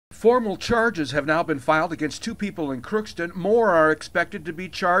Formal charges have now been filed against two people in Crookston. More are expected to be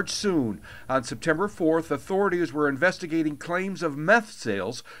charged soon. On September 4th, authorities were investigating claims of meth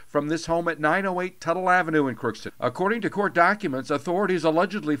sales from this home at 908 Tuttle Avenue in Crookston. According to court documents, authorities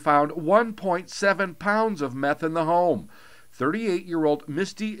allegedly found 1.7 pounds of meth in the home. 38-year-old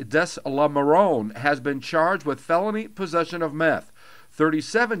Misty Des La Marone has been charged with felony possession of meth.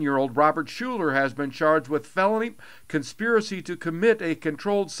 37-year-old Robert Schuler has been charged with felony conspiracy to commit a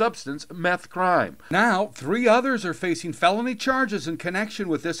controlled substance meth crime. Now, 3 others are facing felony charges in connection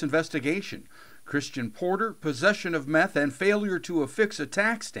with this investigation. Christian Porter, possession of meth and failure to affix a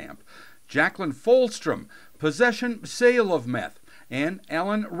tax stamp. Jacqueline Folstrom, possession, sale of meth. And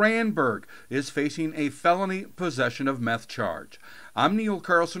Alan Randberg is facing a felony possession of meth charge. I'm Neil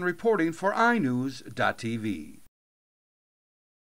Carlson reporting for iNewZ.TV.